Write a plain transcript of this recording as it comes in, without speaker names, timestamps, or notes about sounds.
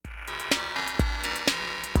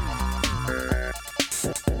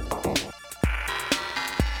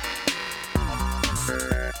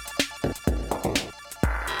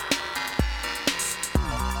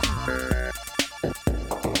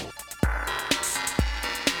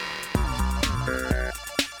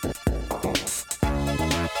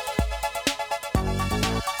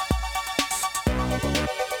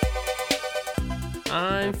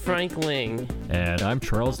Frank Ling. And I'm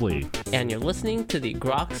Charles Lee. And you're listening to the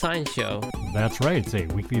Grok Science Show. That's right, it's a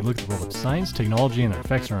weekly look at the world of science, technology, and their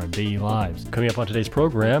effects on our daily lives. Coming up on today's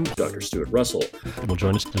program, Dr. Stuart Russell will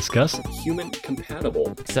join us to discuss human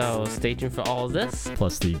compatible. So stay tuned for all of this.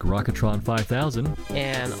 Plus the Grokatron 5000.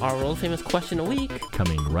 And our world famous question a week.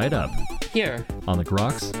 Coming right up. Here. On the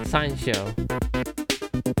Groks Science Show.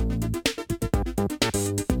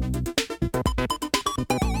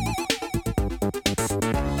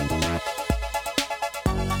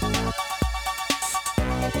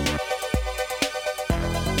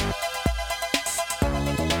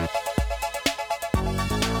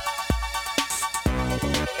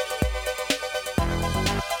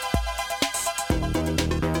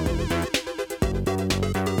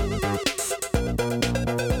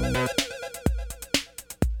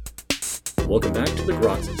 Welcome back to the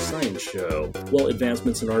Grok Science Show. Well,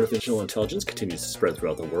 advancements in artificial intelligence continues to spread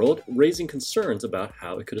throughout the world, raising concerns about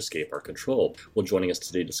how it could escape our control. Well, joining us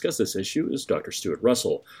today to discuss this issue is Dr. Stuart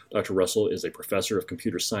Russell. Dr. Russell is a professor of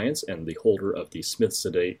computer science and the holder of the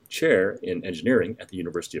Smith-Sadeh Chair in Engineering at the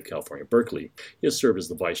University of California, Berkeley. He has served as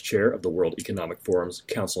the vice chair of the World Economic Forum's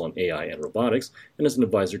Council on AI and Robotics and as an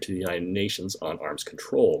advisor to the United Nations on Arms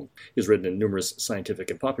Control. He has written in numerous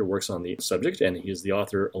scientific and popular works on the subject, and he is the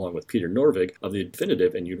author, along with Peter Norvig, of the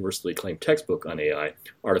definitive and universally acclaimed textbook on AI,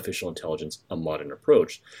 Artificial Intelligence, A Modern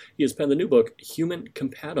Approach. He has penned the new book, Human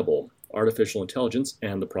Compatible, Artificial Intelligence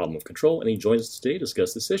and the Problem of Control, and he joins us today to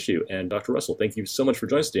discuss this issue. And Dr. Russell, thank you so much for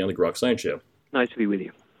joining us today on the Grok Science Show. Nice to be with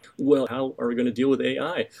you. Well, how are we going to deal with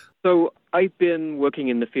AI? So I've been working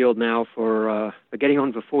in the field now for getting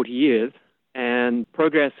on for 40 years, and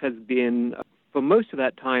progress has been, for most of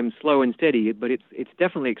that time, slow and steady, but it's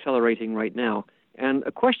definitely accelerating right now. And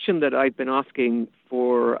a question that I've been asking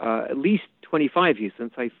for at least 25 years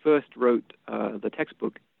since I first wrote the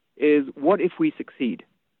textbook is, what if we succeed?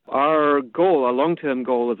 Our goal, our long-term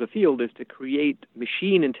goal as a field, is to create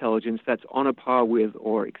machine intelligence that's on a par with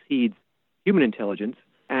or exceeds human intelligence.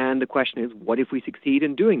 And the question is, what if we succeed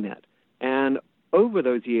in doing that? And over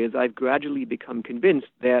those years, I've gradually become convinced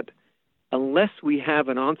that unless we have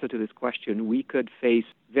an answer to this question, we could face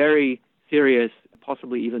very serious,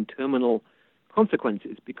 possibly even terminal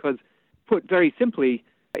consequences, because, put very simply,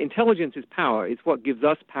 intelligence is power. It's what gives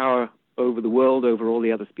us power over the world, over all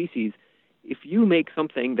the other species. If you make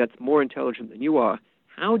something that's more intelligent than you are,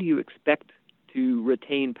 how do you expect to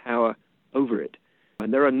retain power over it?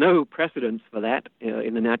 And there are no precedents for that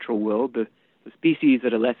in the natural world. The species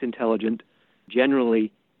that are less intelligent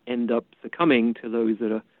generally end up succumbing to those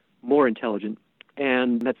that are more intelligent.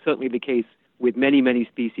 And that's certainly the case with many, many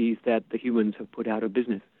species that the humans have put out of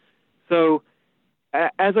business. So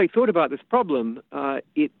as I thought about this problem,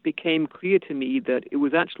 it became clear to me that it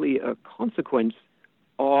was actually a consequence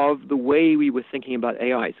of the way we were thinking about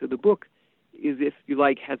AI. So the book is, if you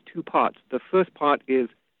like, has two parts. The first part is,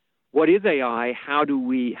 what is AI? How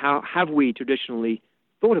have we traditionally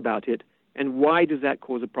thought about it? And why does that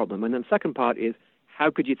cause a problem? And then the second part is, how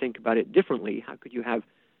could you think about it differently? How could you have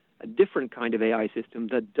a different kind of AI system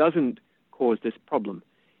that doesn't cause this problem?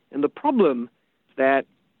 And the problem that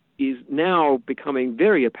is now becoming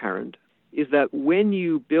very apparent is that when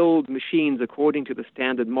you build machines according to the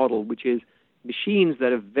standard model, which is machines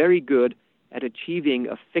that are very good at achieving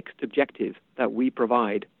a fixed objective that we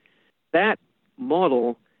provide, that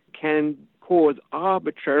model can cause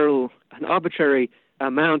an arbitrary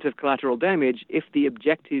amount of collateral damage if the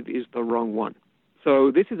objective is the wrong one.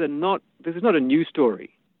 So this is not a new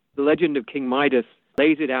story. The legend of King Midas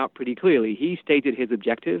lays it out pretty clearly. He stated his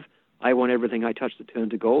objective: I want everything I touch to turn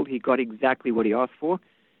to gold. He got exactly what he asked for.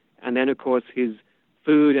 And then, of course, his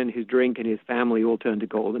food and his drink and his family all turn to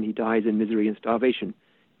gold, and he dies in misery and starvation.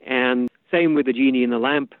 And same with the genie in the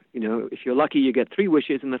lamp. You know, if you're lucky, you get 3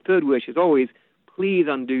 wishes, and the third wish is always, please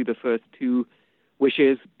undo the first 2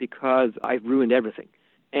 wishes because I've ruined everything.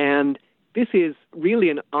 And this is really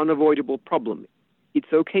an unavoidable problem.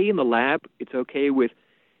 It's okay in the lab. It's okay with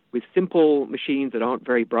simple machines that aren't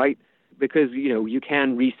very bright, because, you know, you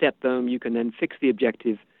can reset them, you can then fix the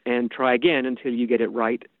objective and try again until you get it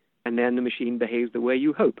right, and then the machine behaves the way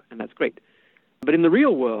you hope, and that's great. But in the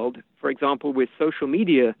real world, for example, with social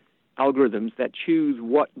media algorithms that choose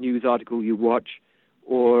what news article you watch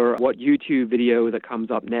or what YouTube video that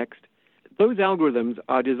comes up next, those algorithms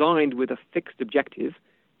are designed with a fixed objective,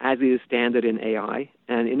 as is standard in AI,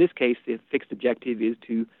 and in this case, the fixed objective is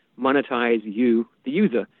to monetize you, the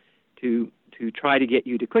user, to try to get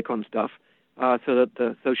you to click on stuff so that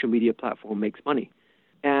the social media platform makes money.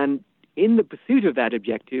 And in the pursuit of that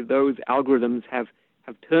objective, those algorithms have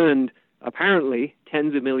turned, apparently,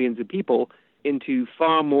 tens of millions of people into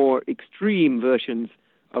far more extreme versions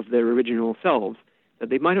of their original selves that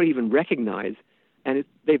they might not even recognize. And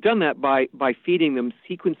they've done that by feeding them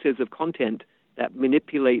sequences of content that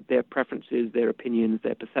manipulate their preferences, their opinions,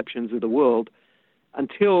 their perceptions of the world,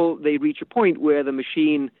 until they reach a point where the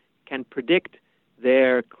machine can predict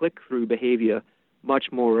their click-through behavior much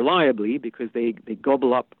more reliably because they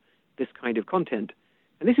gobble up this kind of content.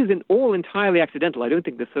 And this is all entirely accidental. I don't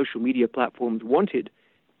think the social media platforms wanted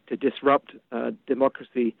to disrupt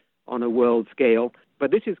democracy on a world scale.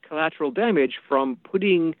 But this is collateral damage from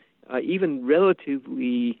putting even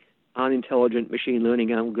relatively unintelligent machine learning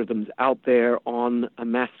algorithms out there on a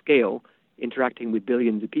mass scale, interacting with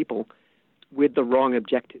billions of people with the wrong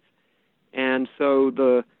objectives. And so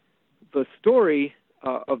the story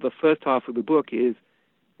of the first half of the book is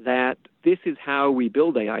that this is how we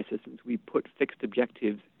build AI systems. We put fixed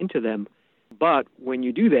objectives into them. But when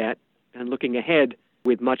you do that, and looking ahead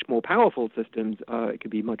with much more powerful systems, it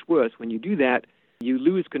could be much worse. When you do that, you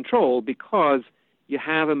lose control because you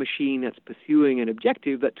have a machine that's pursuing an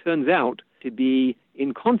objective that turns out to be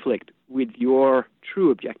in conflict with your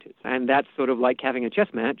true objectives. And that's sort of like having a chess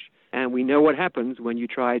match. And we know what happens when you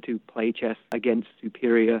try to play chess against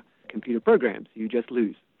superior computer programs. You just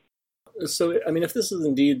lose. So, I mean, if this is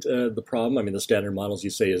indeed the problem, I mean, the standard model, as you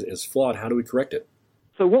say, is flawed, how do we correct it?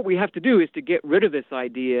 So what we have to do is to get rid of this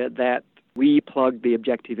idea that we plug the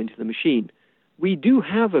objective into the machine. We do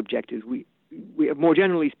have objectives. We more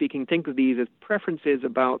generally speaking, think of these as preferences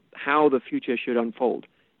about how the future should unfold.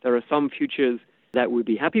 There are some futures that we'd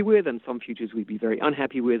be happy with, and some futures we'd be very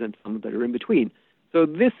unhappy with, and some that are in between. So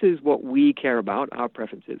this is what we care about, our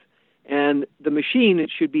preferences. And the machine,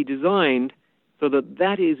 it should be designed so that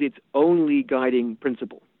that is its only guiding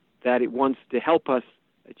principle, that it wants to help us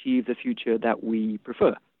achieve the future that we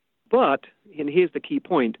prefer. But, and here's the key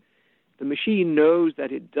point, the machine knows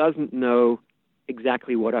that it doesn't know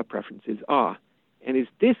exactly what our preferences are. And it's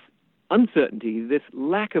this uncertainty, this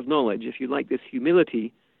lack of knowledge, if you like, this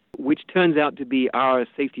humility, which turns out to be our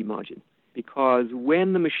safety margin. Because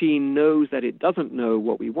when the machine knows that it doesn't know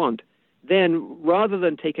what we want, then rather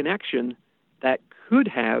than take an action that could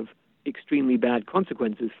have extremely bad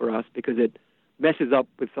consequences for us because it messes up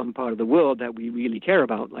with some part of the world that we really care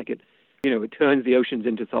about, like it turns the oceans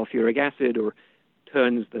into sulfuric acid or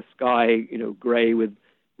turns the sky, gray with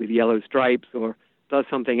yellow stripes, or does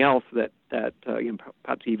something else that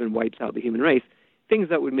perhaps even wipes out the human race, things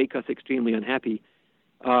that would make us extremely unhappy.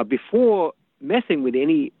 Before messing with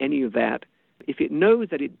any of that, if it knows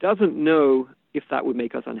that it doesn't know if that would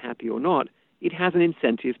make us unhappy or not, it has an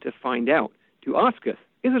incentive to find out, to ask us,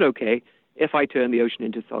 is it okay if I turn the ocean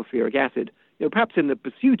into sulfuric acid? Perhaps in the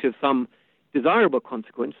pursuit of some desirable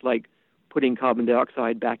consequence, like putting carbon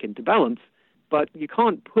dioxide back into balance, but you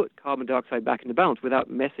can't put carbon dioxide back into balance without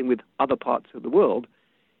messing with other parts of the world.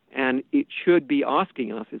 And it should be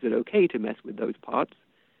asking us, is it okay to mess with those parts?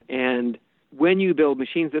 And when you build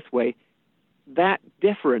machines this way, that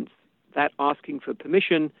deference, that asking for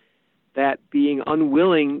permission, that being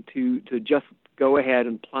unwilling to just go ahead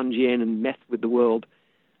and plunge in and mess with the world,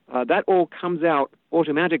 that all comes out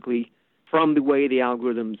automatically from the way the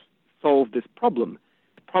algorithms solve this problem.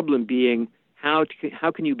 The problem being, how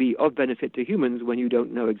can you be of benefit to humans when you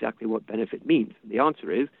don't know exactly what benefit means? And the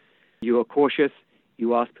answer is, you are cautious,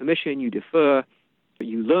 you ask permission, you defer,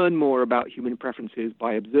 you learn more about human preferences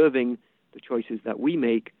by observing the choices that we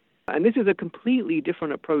make. And this is a completely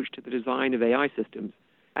different approach to the design of AI systems.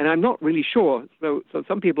 And I'm not really sure. So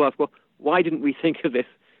some people ask, well, why didn't we think of this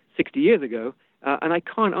 60 years ago? And I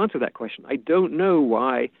can't answer that question. I don't know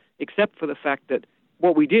why, except for the fact that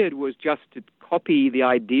what we did was just to copy the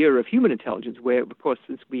idea of human intelligence, where, of course,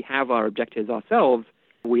 since we have our objectives ourselves,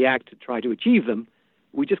 we act to try to achieve them.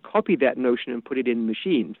 We just copied that notion and put it in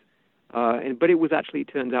machines. But it was actually,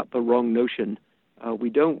 turns out, the wrong notion. We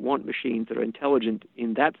don't want machines that are intelligent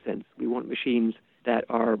in that sense. We want machines that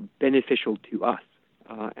are beneficial to us.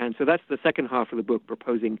 And so that's the second half of the book,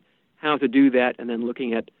 proposing how to do that, and then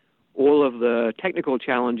looking at all of the technical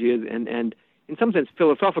challenges and in some sense,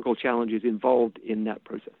 philosophical challenges involved in that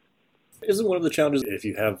process. Isn't one of the challenges if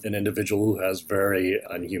you have an individual who has very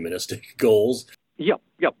unhumanistic goals? Yep.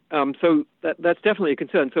 So that's definitely a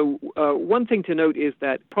concern. So one thing to note is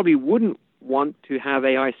that probably wouldn't want to have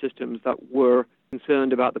AI systems that were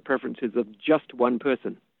concerned about the preferences of just one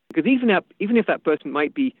person. Because even if that person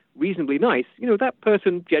might be reasonably nice, that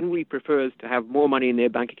person generally prefers to have more money in their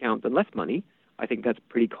bank account than less money. I think that's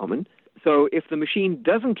pretty common. So if the machine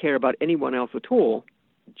doesn't care about anyone else at all,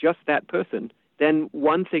 just that person, then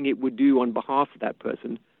one thing it would do on behalf of that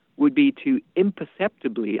person would be to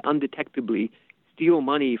imperceptibly, undetectably steal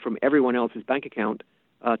money from everyone else's bank account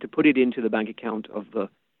to put it into the bank account of the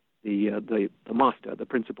the master, the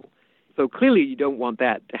principal. So clearly you don't want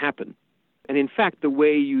that to happen. And in fact, the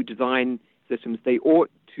way you design systems, they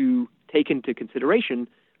ought to take into consideration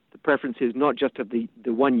the preferences not just of the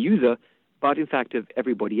one user, but in fact of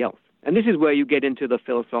everybody else. And this is where you get into the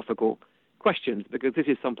philosophical questions, because this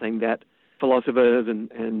is something that philosophers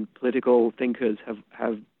and political thinkers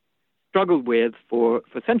have struggled with for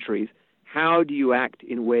centuries. How do you act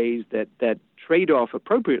in ways that trade off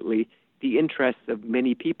appropriately the interests of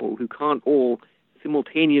many people who can't all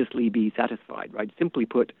simultaneously be satisfied, right? Simply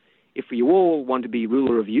put, if we all want to be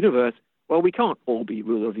ruler of the universe, well, we can't all be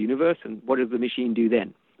ruler of the universe, and what does the machine do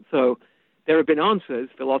then? So there have been answers.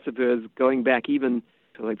 Philosophers going back even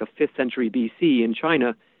to like the 5th century BC in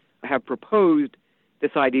China have proposed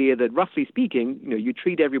this idea that, roughly speaking, you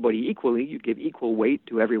treat everybody equally, you give equal weight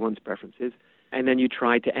to everyone's preferences, and then you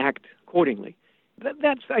try to act accordingly.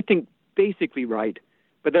 That's, I think, basically right,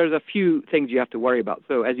 but there's a few things you have to worry about.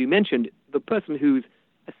 So as you mentioned, the person who's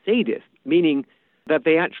a sadist, meaning that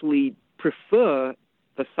they actually prefer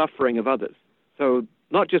the suffering of others. So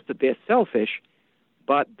not just that they're selfish,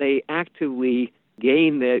 but they actively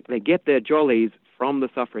they get their jollies from the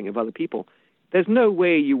suffering of other people. There's no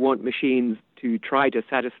way you want machines to try to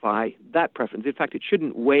satisfy that preference. In fact, it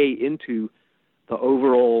shouldn't weigh into the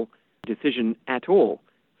overall decision at all.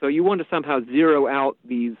 So you want to somehow zero out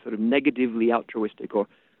these sort of negatively altruistic or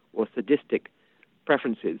sadistic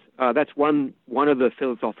preferences. That's one of the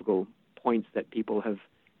philosophical points that people have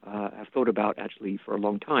thought about actually for a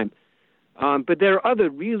long time. But there are other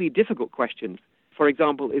really difficult questions. For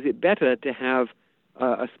example, is it better to have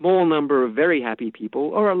a small number of very happy people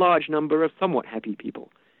or a large number of somewhat happy people?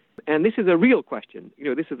 And this is a real question.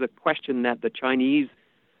 This is a question that the Chinese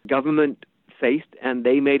government faced, and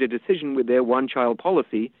they made a decision with their one-child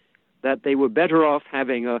policy that they were better off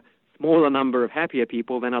having a smaller number of happier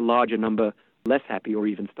people than a larger number less happy or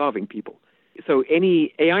even starving people. So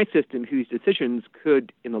any AI system whose decisions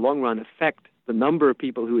could, in the long run, affect the number of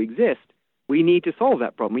people who exist, we need to solve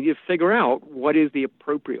that problem. We need to figure out what is the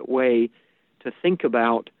appropriate way to think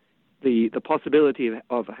about the possibility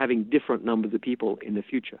of having different numbers of people in the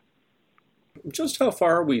future. Just how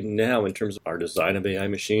far are we now in terms of our design of AI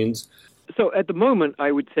machines? So at the moment,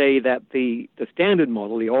 I would say that the standard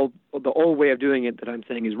model, the old way of doing it that I'm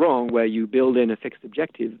saying is wrong, where you build in a fixed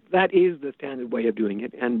objective, that is the standard way of doing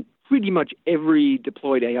it. And pretty much every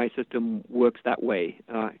deployed AI system works that way.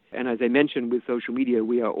 And as I mentioned with social media,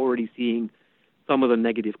 we are already seeing some of the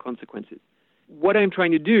negative consequences. What I'm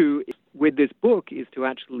trying to do with this book is to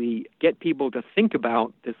actually get people to think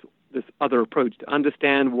about this other approach, to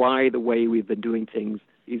understand why the way we've been doing things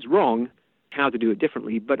is wrong, how to do it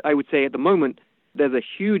differently. But I would say at the moment, there's a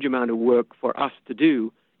huge amount of work for us to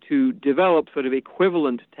do to develop sort of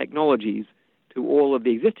equivalent technologies to all of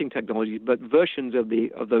the existing technologies, but versions of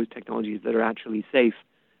those technologies that are actually safe,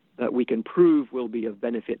 that we can prove will be of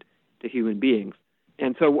benefit to human beings.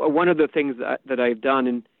 And so one of the things that I've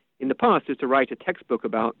done in the past is to write a textbook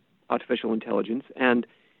about artificial intelligence, and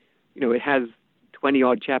it has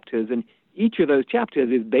 20-odd chapters, and each of those chapters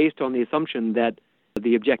is based on the assumption that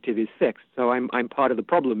the objective is fixed. So I'm part of the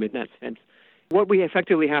problem in that sense. What we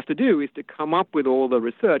effectively have to do is to come up with all the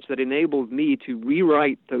research that enables me to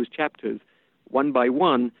rewrite those chapters one by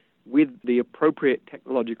one with the appropriate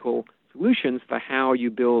technological solutions for how you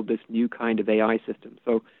build this new kind of AI system.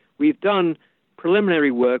 So we've done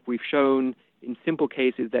preliminary work. We've shown in simple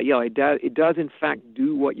cases that, it does in fact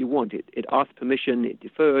do what you want. It asks permission, it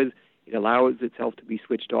defers, it allows itself to be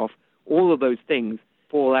switched off. All of those things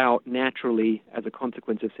fall out naturally as a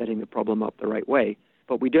consequence of setting the problem up the right way.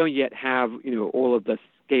 But we don't yet have, all of the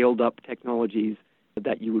scaled-up technologies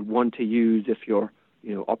that you would want to use if you're,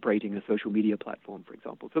 operating a social media platform, for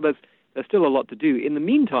example. So there's still a lot to do. In the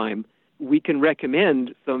meantime, we can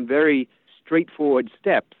recommend some very straightforward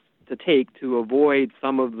steps to take to avoid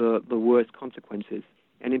some of the worst consequences.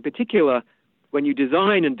 And in particular, when you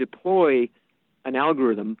design and deploy an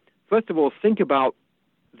algorithm, first of all, think about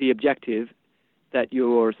the objective that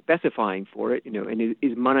you're specifying for it, and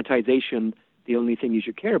is monetization the only thing you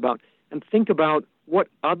should care about? And think about what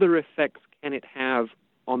other effects can it have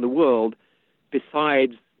on the world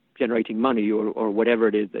besides generating money or whatever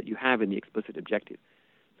it is that you have in the explicit objective.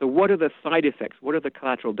 So what are the side effects? What are the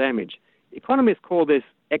collateral damage? Economists call this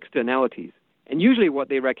externalities. And usually what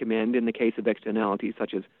they recommend in the case of externalities,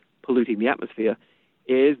 such as polluting the atmosphere,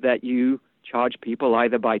 is that you charge people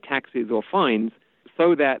either by taxes or fines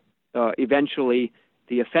so that eventually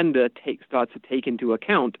the offender starts to take into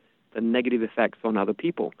account the negative effects on other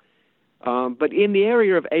people. But in the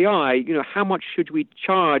area of AI, how much should we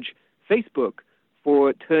charge Facebook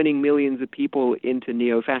for turning millions of people into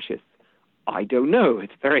neo-fascists? I don't know.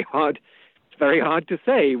 It's very hard. It's very hard to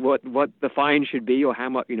say what the fine should be or how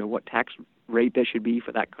much, what tax rate there should be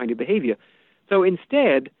for that kind of behavior. So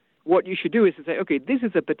instead, what you should do is to say, okay, this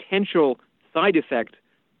is a potential side effect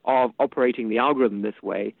of operating the algorithm this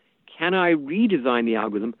way. Can I redesign the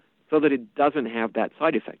algorithm so that it doesn't have that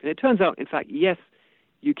side effect? And it turns out, in fact, yes,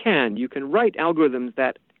 you can. You can write algorithms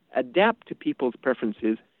that adapt to people's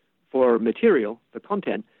preferences for material, for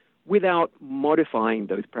content, without modifying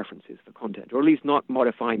those preferences for content, or at least not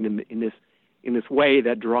modifying them in this way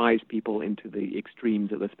that drives people into the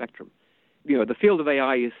extremes of the spectrum. The field of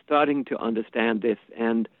AI is starting to understand this,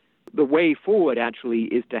 and the way forward actually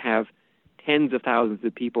is to have tens of thousands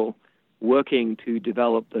of people working to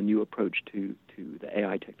develop the new approach to the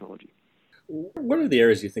AI technology. What are the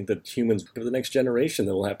areas you think that humans, for the next generation,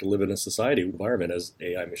 that will have to live in a society environment as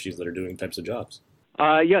AI machines that are doing types of jobs?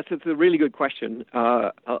 Yes, it's a really good question.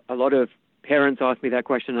 A lot of parents ask me that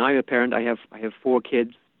question. I'm a parent. I have 4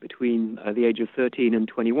 kids between the age of 13 and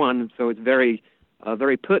 21, so it's very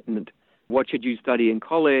pertinent. What should you study in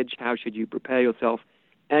college? How should you prepare yourself?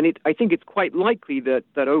 And I think it's quite likely that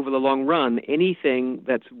over the long run, anything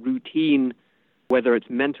that's routine, whether it's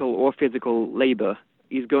mental or physical labor,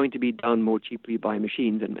 is going to be done more cheaply by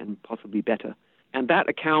machines and possibly better. And that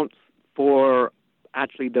accounts for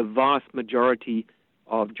actually the vast majority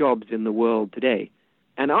of jobs in the world today.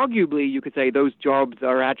 And arguably, you could say those jobs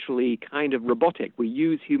are actually kind of robotic. We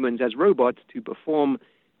use humans as robots to perform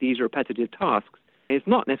these repetitive tasks. It's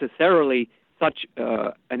not necessarily such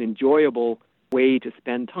an enjoyable way to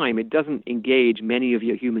spend time. It doesn't engage many of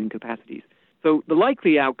your human capacities. So the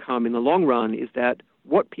likely outcome in the long run is that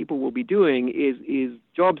what people will be doing is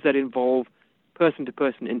jobs that involve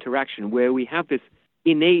person-to-person interaction, where we have this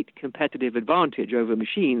innate competitive advantage over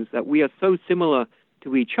machines that we are so similar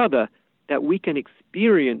to each other that we can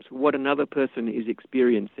experience what another person is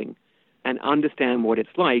experiencing and understand what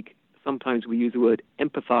it's like. Sometimes we use the word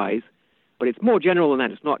empathize, but it's more general than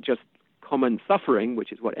that. It's not just common suffering,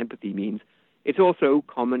 which is what empathy means. It's also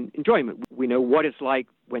common enjoyment. We know what it's like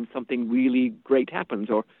when something really great happens,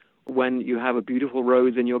 or when you have a beautiful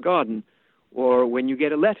rose in your garden, or when you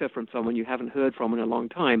get a letter from someone you haven't heard from in a long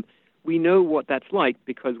time. We know what that's like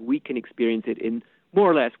because we can experience it in more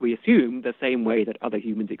or less, we assume, the same way that other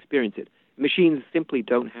humans experience it. Machines simply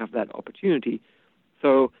don't have that opportunity.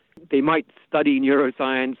 So they might study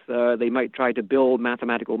neuroscience, they might try to build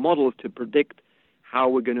mathematical models to predict how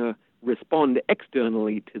we're going to respond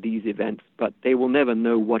externally to these events, but they will never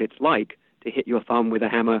know what it's like to hit your thumb with a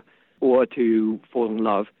hammer or to fall in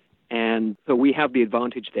love. And so we have the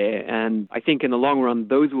advantage there. And I think in the long run,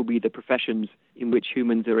 those will be the professions in which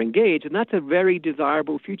humans are engaged. And that's a very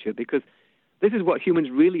desirable future because this is what humans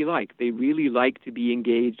really like. They really like to be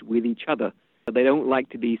engaged with each other. They don't like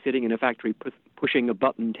to be sitting in a factory pushing a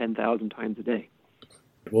button 10,000 times a day.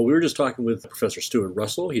 Well, we were just talking with Professor Stuart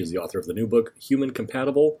Russell. He is the author of the new book, Human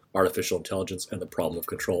Compatible, Artificial Intelligence and the Problem of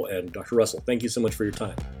Control. And Dr. Russell, thank you so much for your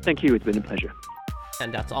time. Thank you. It's been a pleasure.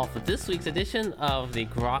 And that's all for this week's edition of the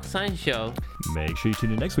Grok Science Show. Make sure you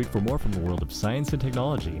tune in next week for more from the world of science and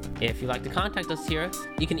technology. If you'd like to contact us here,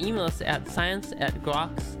 you can email us at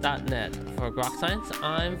science@groks.net. For Grok Science,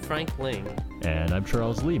 I'm Frank Ling. And I'm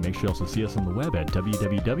Charles Lee. Make sure you also see us on the web at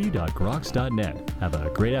www.groks.net. Have a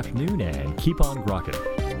great afternoon and keep on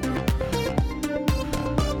grokking.